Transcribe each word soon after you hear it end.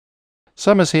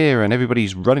Summer's here and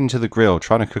everybody's running to the grill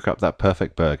trying to cook up that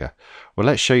perfect burger. Well,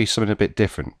 let's show you something a bit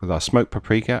different with our smoked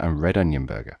paprika and red onion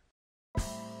burger.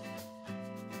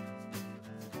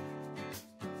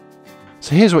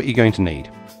 So here's what you're going to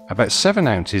need. About 7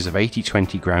 ounces of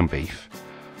 80/20 ground beef,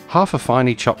 half a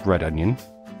finely chopped red onion,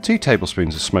 2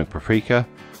 tablespoons of smoked paprika,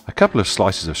 a couple of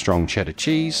slices of strong cheddar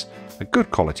cheese, a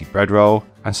good quality bread roll,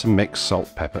 and some mixed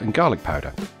salt, pepper and garlic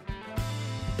powder.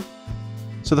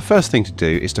 So the first thing to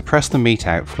do is to press the meat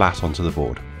out flat onto the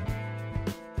board.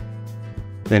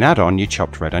 Then add on your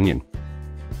chopped red onion.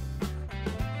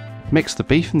 Mix the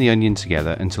beef and the onion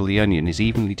together until the onion is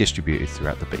evenly distributed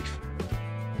throughout the beef.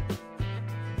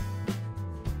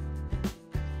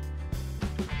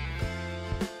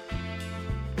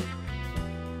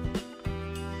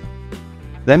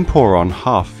 Then pour on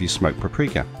half of your smoked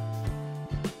paprika.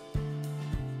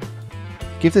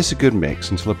 Give this a good mix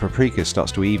until the paprika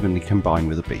starts to evenly combine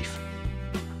with the beef.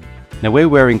 Now we're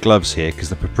wearing gloves here because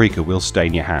the paprika will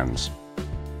stain your hands.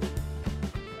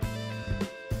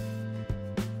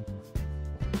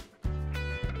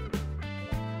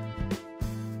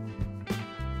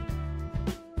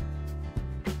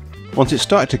 Once it's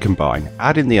started to combine,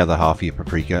 add in the other half of your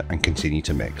paprika and continue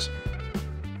to mix.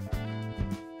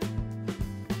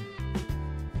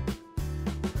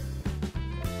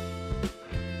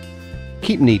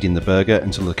 Keep kneading the burger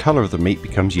until the colour of the meat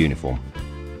becomes uniform.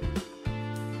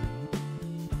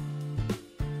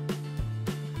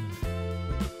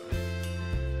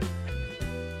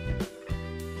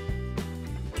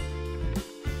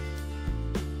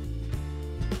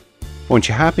 Once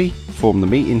you're happy, form the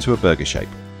meat into a burger shape.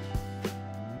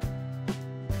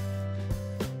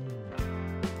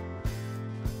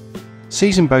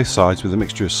 Season both sides with a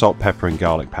mixture of salt, pepper and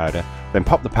garlic powder, then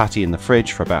pop the patty in the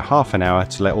fridge for about half an hour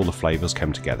to let all the flavours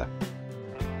come together.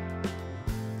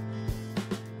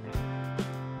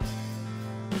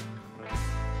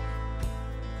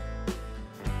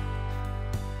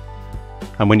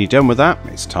 And when you're done with that,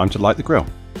 it's time to light the grill.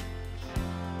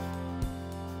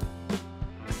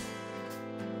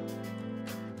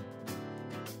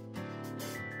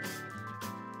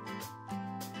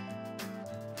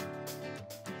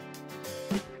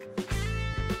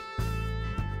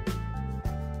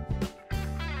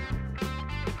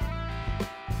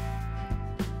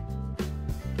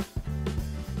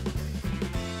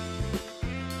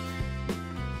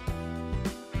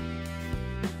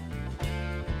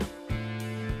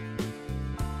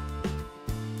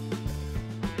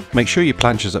 Make sure your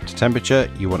plancha's up to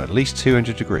temperature. You want at least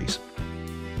 200 degrees.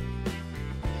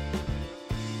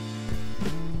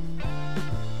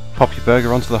 Pop your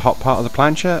burger onto the hot part of the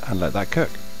plancha and let that cook.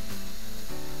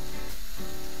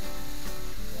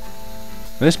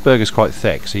 Now this burger's quite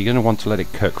thick, so you're going to want to let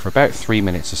it cook for about 3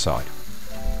 minutes aside.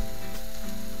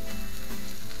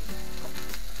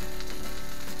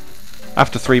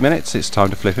 After 3 minutes, it's time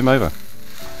to flip him over.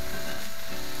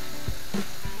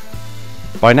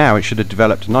 By now it should have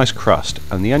developed a nice crust,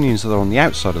 and the onions that are on the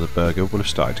outside of the burger will have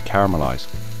started to caramelise.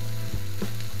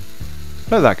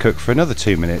 Let that cook for another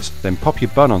 2 minutes, then pop your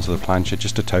bun onto the plancha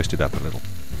just to toast it up a little.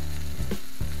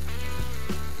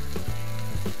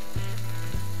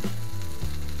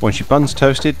 Once your bun's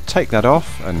toasted, take that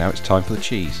off, and now it's time for the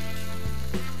cheese.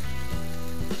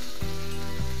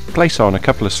 Place on a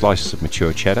couple of slices of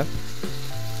mature cheddar.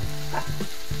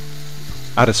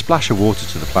 Add a splash of water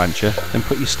to the plancha, then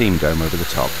put your steam dome over the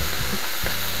top.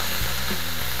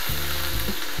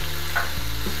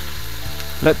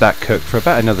 Let that cook for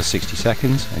about another 60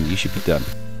 seconds and you should be done.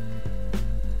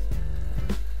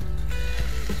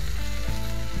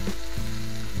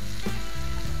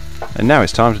 And now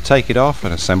it's time to take it off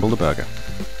and assemble the burger.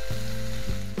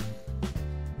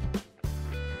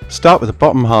 Start with the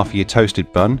bottom half of your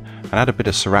toasted bun and add a bit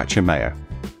of Sriracha Mayo.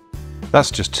 That's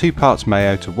just 2 parts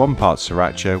mayo to 1 part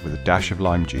sriracha with a dash of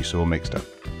lime juice all mixed up.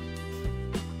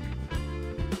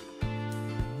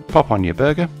 Pop on your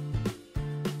burger.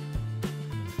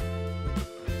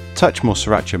 Touch more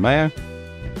Sriracha Mayo.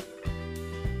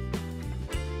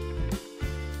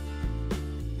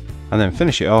 And then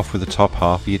finish it off with the top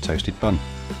half of your toasted bun.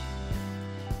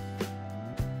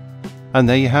 And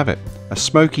there you have it, a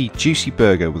smoky, juicy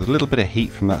burger with a little bit of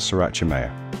heat from that Sriracha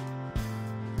Mayo.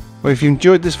 Well, if you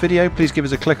enjoyed this video, please give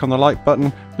us a click on the like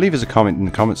button, leave us a comment in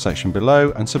the comment section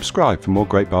below and subscribe for more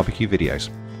great barbecue videos.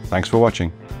 Thanks for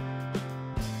watching.